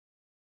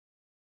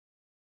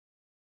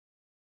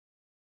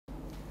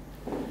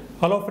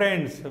Hello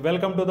friends,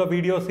 welcome to the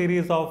video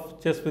series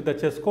of Chess with the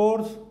Chess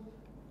course.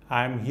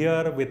 I am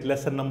here with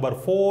lesson number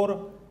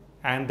 4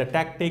 and the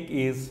tactic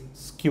is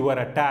skewer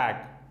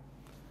attack.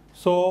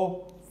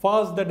 So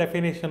first, the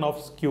definition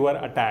of skewer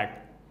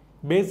attack.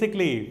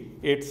 Basically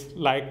it's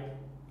like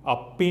a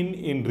pin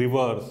in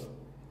reverse.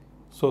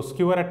 So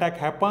skewer attack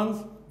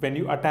happens when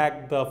you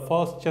attack the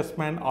first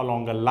chessman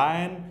along a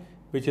line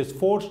which is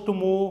forced to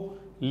move,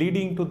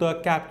 leading to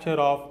the capture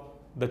of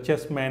the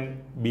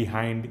chessman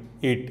behind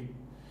it.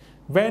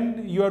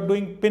 When you are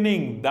doing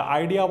pinning, the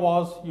idea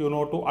was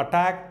to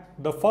attack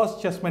the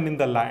first chessman in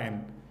the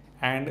line,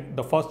 and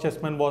the first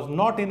chessman was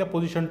not in a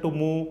position to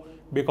move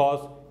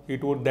because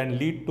it would then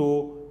lead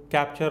to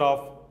capture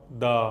of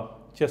the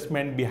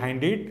chessman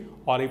behind it,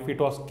 or if it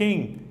was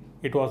king,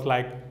 it was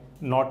like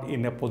not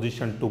in a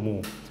position to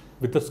move.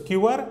 With the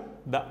skewer,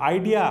 the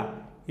idea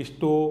is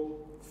to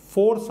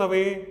force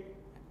away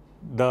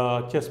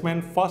the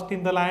chessman first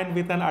in the line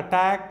with an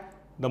attack,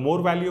 the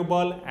more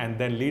valuable, and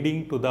then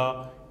leading to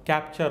the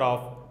capture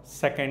of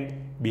second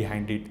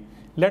behind it.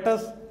 Let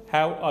us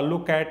have a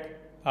look at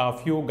a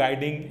few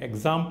guiding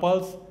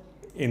examples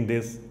in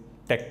this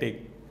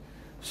tactic.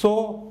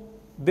 So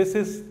this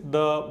is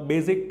the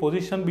basic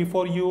position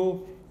before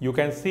you. You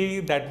can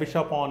see that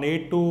bishop on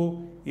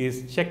a2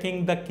 is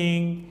checking the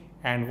king,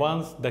 and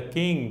once the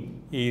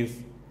king is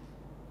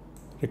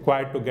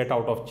required to get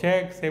out of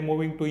check, say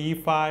moving to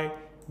e5,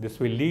 this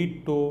will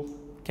lead to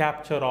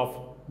capture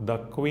of the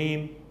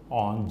queen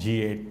on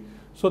g8.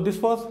 So this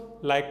was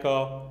like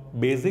a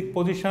basic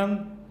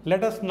position.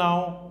 Let us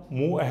now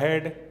move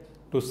ahead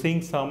to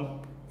seeing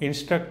some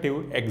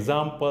instructive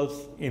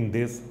examples in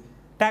this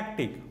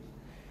tactic.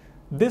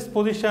 This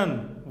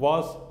position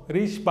was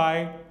reached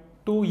by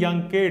two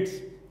young kids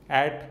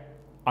at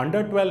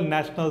under 12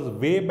 nationals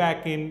way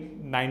back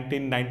in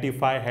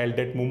 1995 held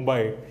at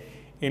Mumbai.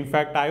 In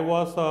fact, I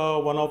was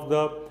one of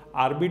the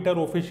arbiter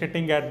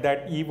officiating at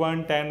that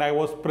event, and I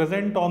was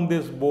present on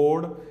this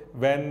board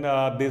when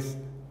this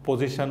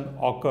position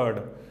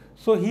occurred.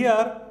 So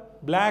here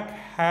black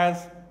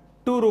has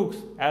two rooks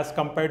as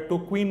compared to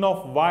queen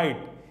of white,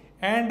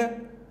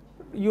 and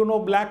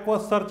black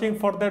was searching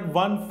for that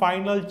one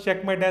final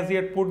checkmate as he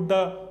had put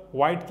the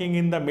white king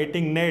in the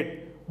mating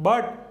net,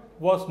 but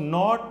was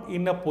not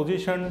in a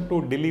position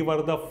to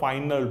deliver the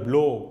final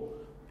blow.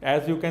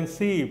 As you can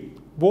see,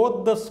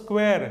 both the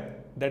square,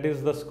 that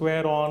is the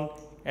square on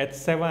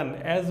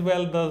h7 as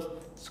well the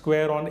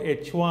square on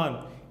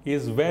h1,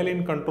 is well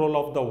in control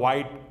of the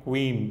white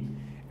queen.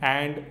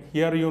 And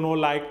here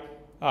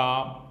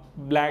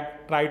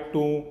black tried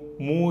to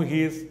move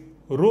his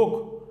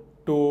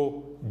rook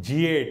to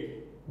g8,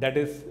 that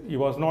is he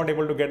was not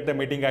able to get the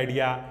mating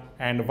idea,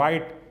 and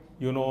white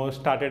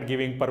started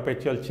giving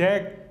perpetual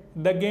check.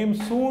 The game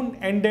soon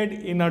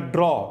ended in a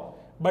draw,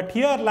 but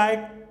here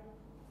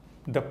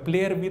the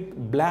player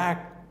with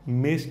black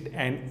missed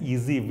an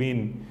easy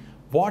win.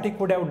 What he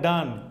could have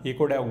done, he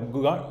could have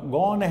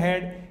gone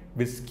ahead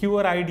with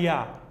skewer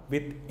idea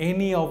with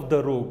any of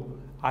the rook,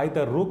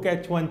 either rook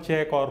h1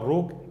 check or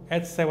rook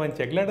h7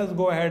 check. Let us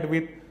go ahead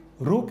with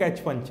rook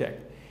h1 check.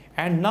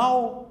 And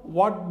now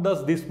what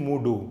does this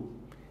move do?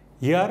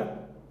 Here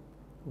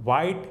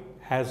white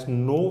has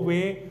no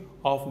way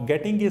of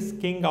getting his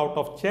king out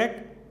of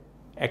check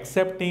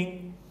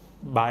excepting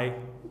by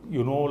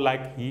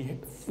he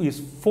is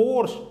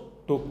forced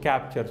to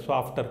capture. So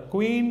after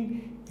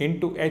queen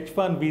into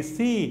h1, we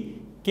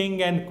see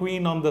king and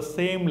queen on the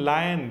same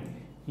line,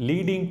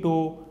 leading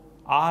to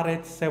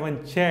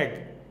rh7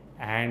 check,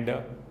 and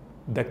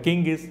the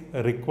king is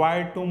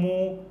required to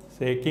move,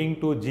 say king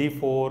to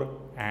g4,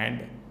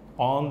 and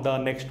on the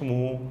next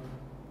move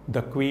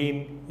the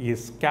queen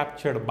is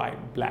captured by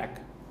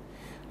black.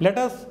 Let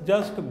us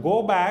just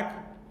go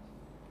back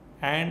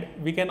and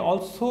we can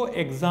also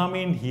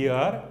examine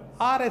here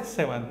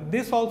rh7.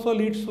 This also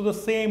leads to the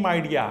same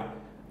idea.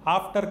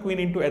 After queen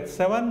into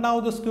h7, now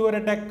the skewer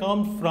attack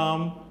comes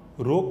from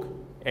rook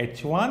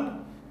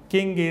h1,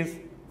 king is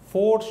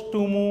forced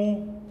to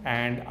move,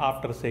 and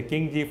after say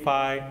king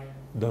g5,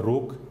 the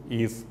rook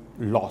is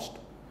lost.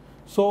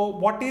 So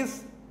what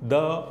is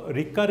the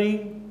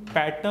recurring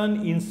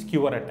pattern in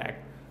skewer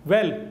attack?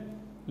 Well,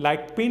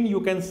 like pin,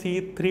 you can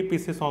see three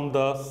pieces on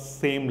the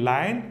same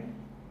line,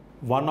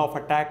 one of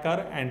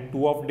attacker and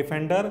two of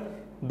defender.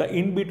 The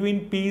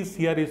in-between piece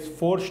here is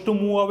forced to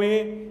move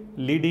away,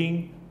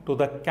 leading to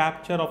the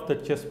capture of the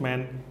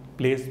chessman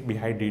placed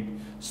behind it.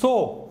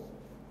 So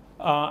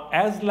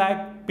as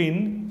like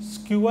pin,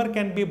 skewer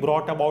can be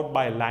brought about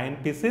by line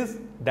pieces,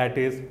 that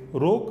is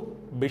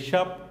rook,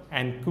 bishop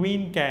and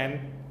queen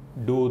can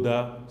do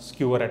the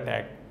skewer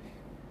attack.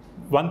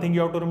 One thing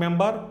you have to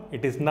remember,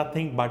 it is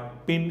nothing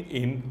but pin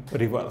in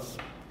reverse.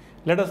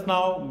 Let us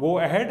now go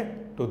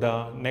ahead to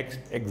the next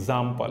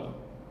example.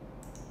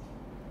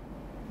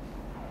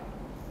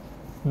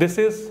 This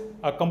is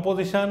a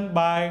composition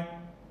by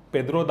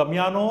Pedro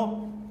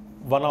Damiano,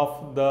 one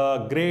of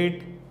the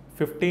great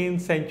 15th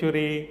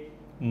century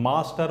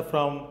master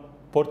from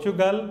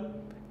Portugal,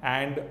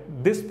 and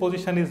this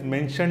position is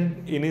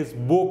mentioned in his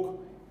book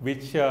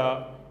which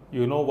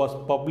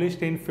was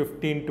published in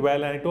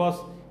 1512, and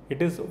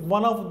it is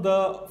one of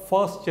the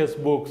first chess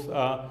books,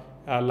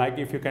 like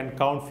if you can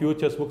count few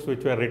chess books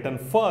which were written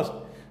first.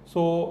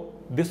 So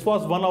this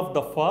was one of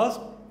the first,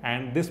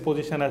 and this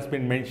position has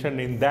been mentioned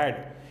in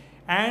that.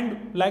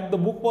 And like the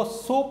book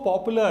was so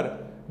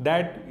popular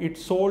that it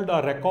sold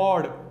a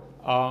record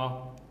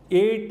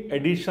 8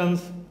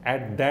 editions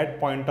at that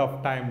point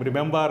of time.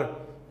 Remember,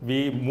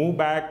 we move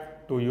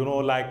back to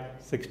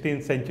like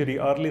 16th century,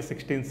 early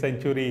 16th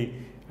century,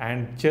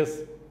 and chess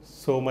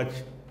so much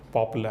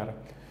popular.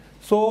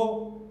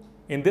 So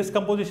in this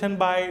composition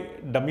by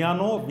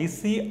Damiano, we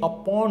see a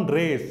pawn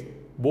race.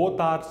 Both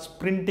are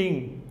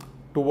sprinting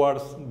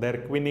towards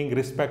their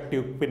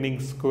respective queening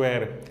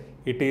square.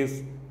 It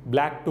is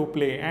black to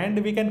play,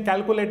 and we can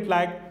calculate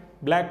like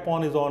black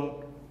pawn is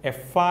on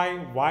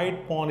f5,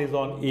 white pawn is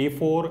on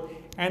a4,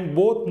 and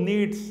both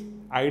needs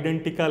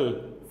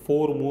identical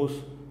 4 moves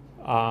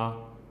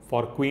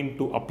for queen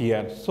to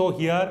appear. So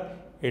here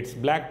it's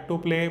black to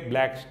play.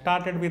 Black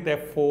started with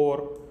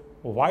f4,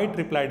 white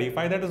replied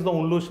e5. That is the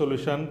only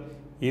solution.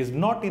 He is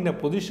not in a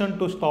position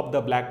to stop the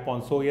black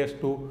pawn, so he has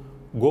to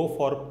go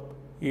for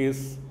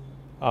his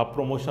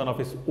promotion of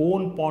his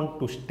own pawn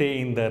to stay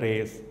in the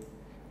race.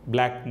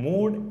 Black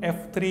moved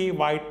f3,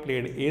 white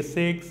played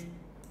a6,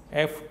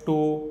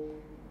 f2,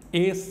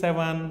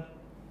 a7,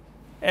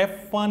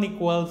 f1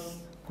 equals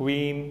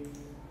queen,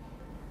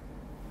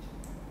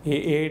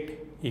 a8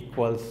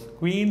 equals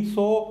queen.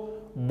 So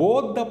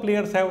both the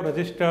players have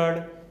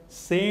registered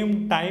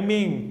same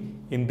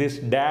timing in this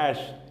dash,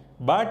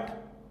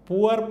 but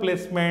poor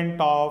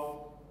placement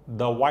of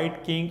the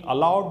white king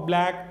allowed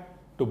black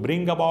to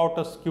bring about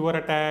a skewer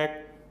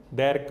attack.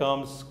 There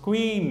comes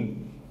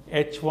queen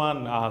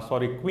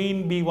h1,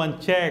 queen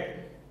b1 check,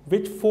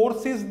 which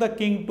forces the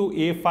king to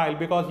a5,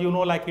 because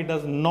like he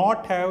does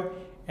not have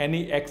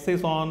any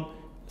access on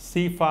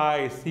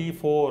c5,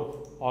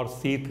 c4 or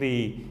c3.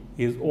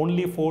 He is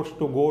only forced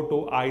to go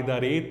to either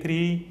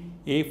a3,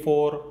 a4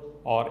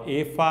 or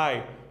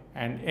a5,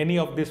 and any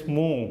of this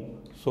move.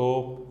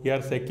 So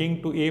here say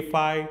king to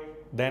a5,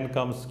 then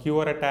comes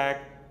skewer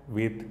attack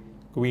with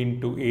queen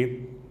to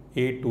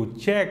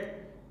a2 check.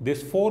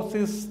 This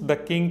forces the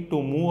king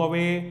to move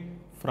away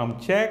from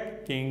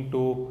check, king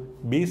to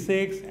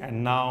b6,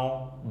 and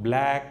now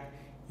black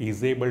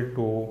is able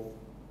to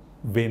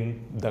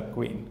win the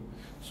queen.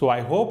 So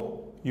I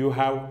hope you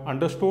have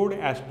understood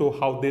as to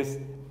how this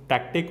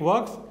tactic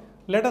works.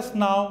 Let us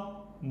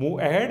now move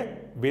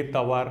ahead with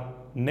our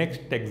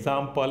next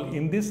example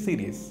in this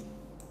series.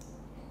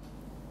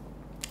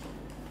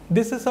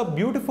 This is a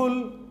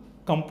beautiful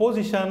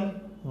composition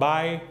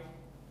by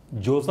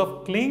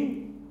Joseph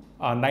Kling,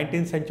 a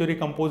 19th century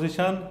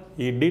composition.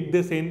 He did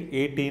this in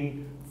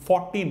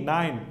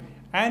 1849,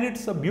 and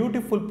it's a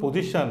beautiful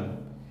position.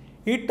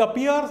 It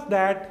appears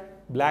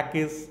that black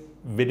is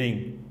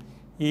winning.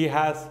 He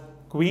has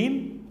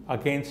queen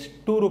against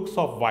 2 rooks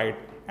of white,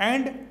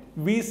 and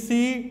we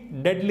see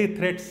deadly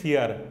threats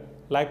here.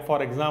 Like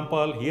for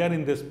example, here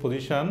in this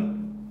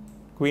position,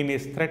 queen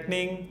is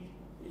threatening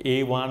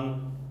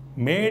a1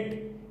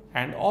 mate,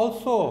 and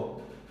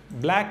also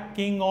black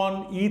king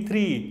on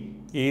e3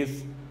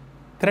 is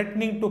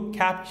threatening to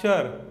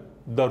capture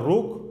the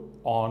rook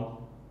on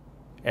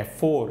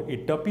f4.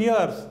 It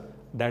appears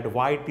that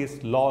white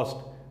is lost,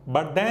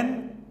 but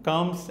then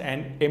comes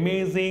an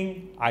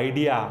amazing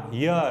idea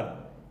here.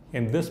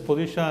 In this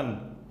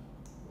position,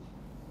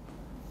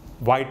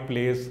 white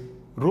plays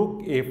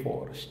rook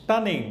a4,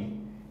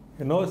 stunning,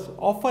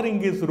 offering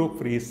his rook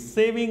free,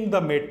 saving the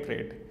mate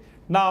threat.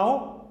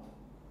 Now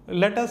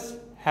let us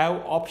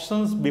have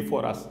options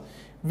before us.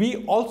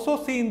 We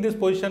also see in this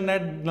position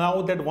that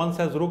now that once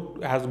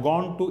rook has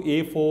gone to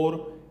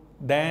a4,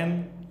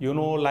 then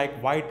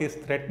like white is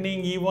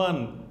threatening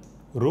even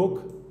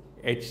rook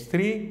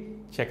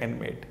h3 check and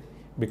mate,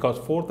 because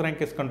 4th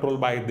rank is controlled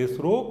by this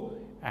rook,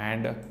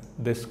 and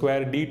the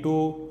square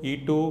d2,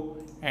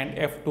 e2 and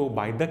f2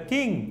 by the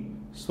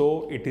king.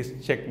 So it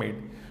is checkmate.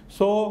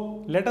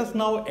 So let us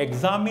now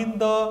examine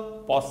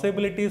the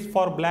possibilities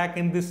for black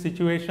in this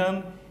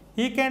situation.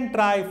 He can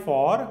try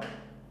for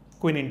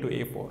queen into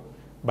a4,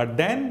 but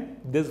then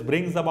this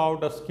brings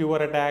about a skewer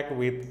attack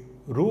with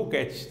rook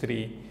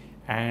h3,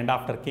 and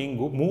after king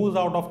moves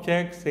out of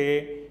check,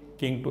 say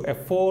king to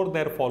f4,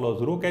 there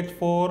follows rook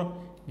h4.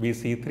 We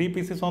see 3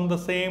 pieces on the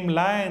same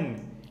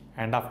line,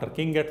 and after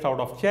king gets out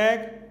of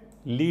check,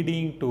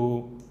 leading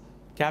to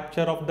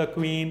capture of the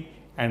queen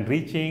and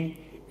reaching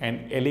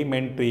an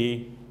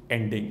elementary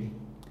ending.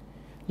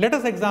 Let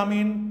us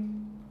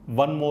examine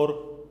one more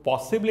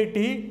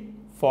possibility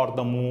for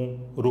the move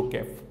rook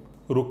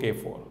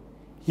a4.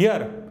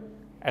 Here,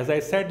 as I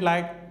said,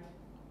 like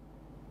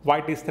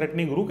white is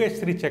threatening rook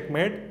h3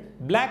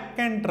 checkmate, black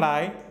can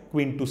try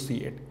queen to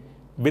c8.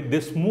 With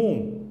this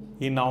move,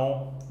 he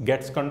now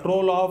gets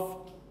control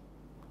of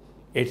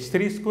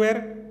h3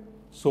 square.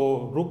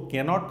 So rook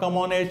cannot come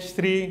on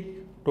h3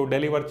 to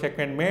deliver check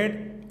and mate.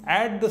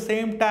 At the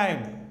same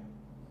time,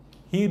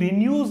 he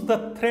renews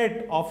the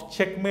threat of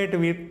checkmate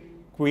with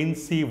queen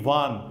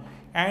c1.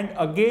 and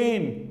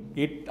again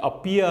it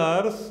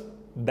appears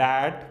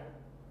that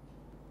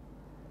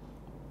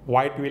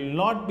white will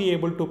not be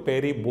able to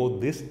parry both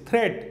this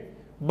threat,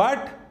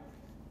 but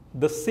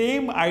the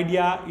same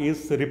idea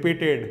is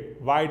repeated.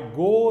 White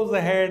goes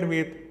ahead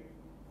with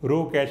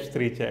rook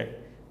h3 check.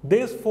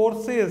 This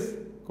forces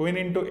queen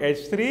into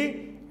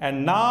h3,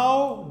 and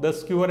now the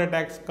skewer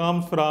attacks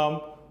comes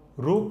from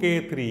rook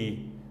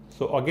a3.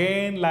 So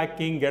again, like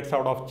king gets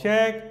out of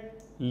check,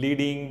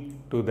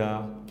 leading to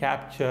the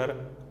capture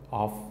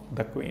of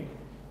the queen.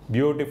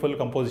 Beautiful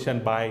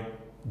composition by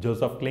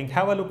Joseph Kling.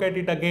 Have a look at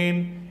it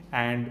again,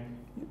 and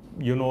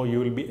you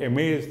will be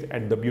amazed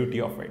at the beauty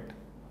of it.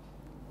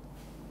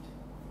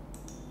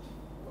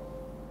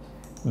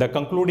 The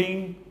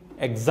concluding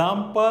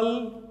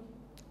example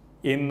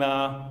in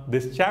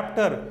this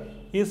chapter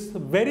is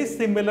very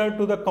similar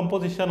to the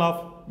composition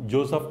of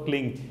Joseph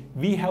Kling.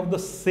 We have the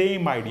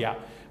same idea,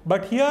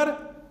 but here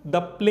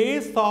the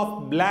place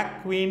of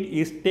black queen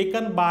is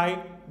taken by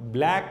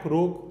black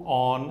rook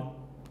on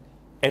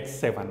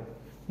h7.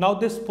 Now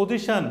this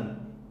position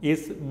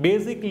is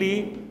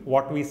basically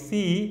what we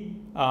see.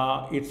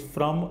 It's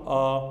from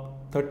a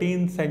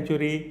 13th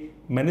century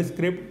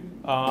manuscript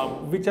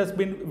which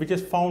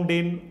is found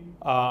in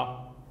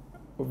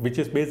which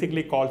is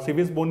basically called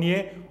Civis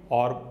Bonnier,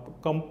 or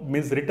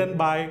means written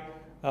by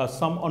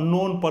some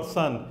unknown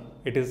person.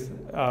 It is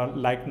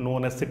like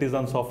known as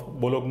Citizens of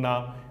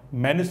Bologna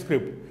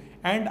manuscript,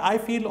 and I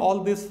feel all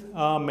this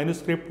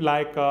manuscript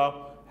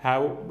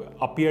have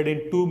appeared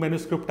in two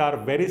manuscripts are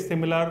very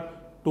similar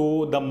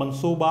to the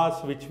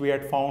mansubas which we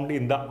had found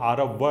in the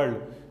Arab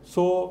world.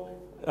 So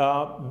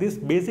this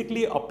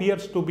basically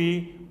appears to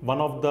be one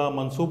of the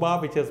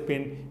mansuba which has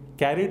been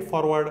carried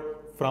forward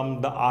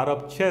from the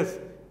Arab chess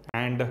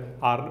and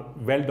are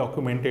well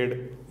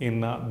documented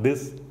in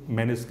this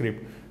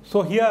manuscript.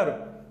 So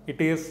here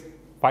it is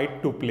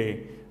white to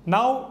play.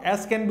 Now,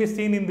 as can be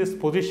seen in this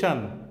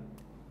position,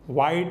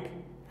 white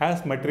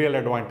has material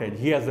advantage.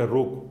 He has a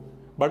rook,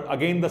 but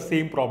again the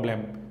same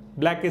problem.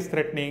 Black is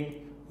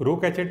threatening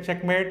rook h8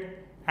 checkmate,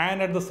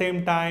 and at the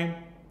same time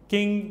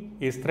king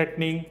is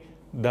threatening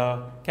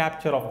the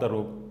capture of the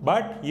rook.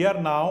 But here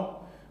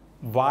now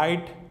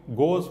white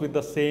goes with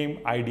the same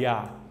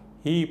idea.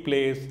 He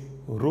plays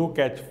rook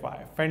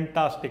h5.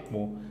 Fantastic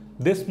move.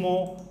 This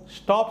move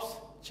stops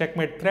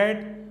checkmate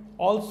threat,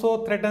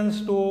 also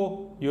threatens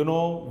to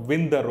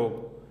win the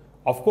rook.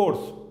 Of course,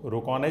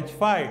 rook on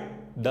h5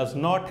 does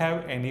not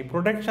have any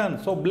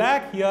protection. So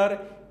black here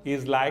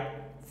is like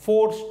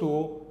forced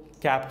to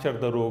capture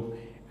the rook,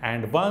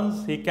 and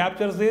once he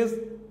captures this,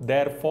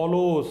 there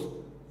follows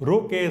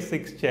rook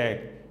a6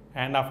 check,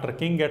 and after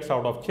king gets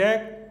out of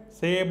check,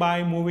 say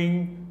by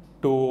moving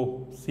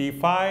to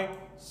c5,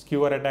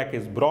 skewer attack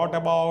is brought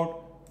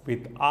about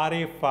with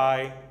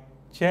ra5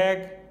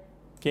 check,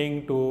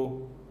 king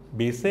to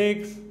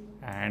b6,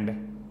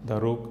 and the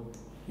rook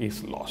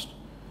is lost.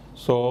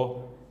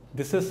 So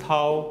this is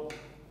how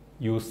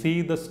you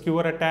see the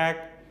skewer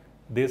attack.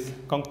 This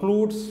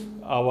concludes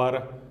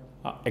our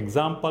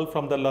example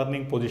from the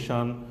learning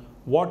position.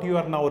 What you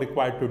are now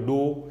required to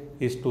do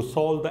is to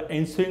solve the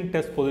ensuing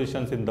test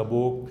positions in the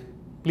book.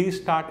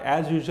 Please start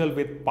as usual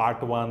with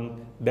part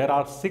 1. There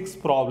are 6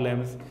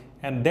 problems,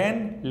 and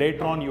then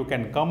later on you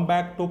can come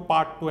back to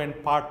part 2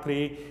 and part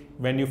 3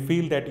 when you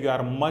feel that you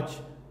are much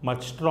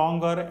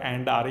stronger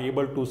and are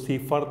able to see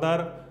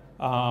further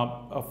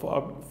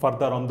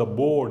on the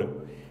board.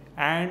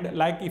 And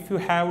like if you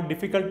have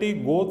difficulty,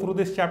 go through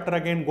this chapter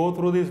again, go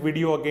through this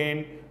video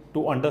again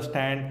to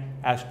understand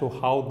as to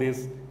how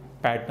this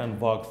pattern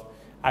works.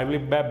 I will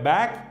be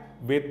back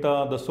with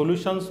the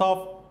solutions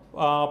of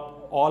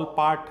all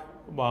part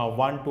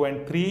 1, 2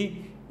 and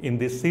 3 in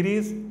this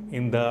series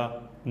in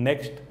the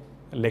next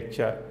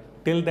lecture.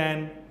 Till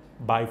then,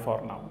 bye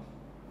for now.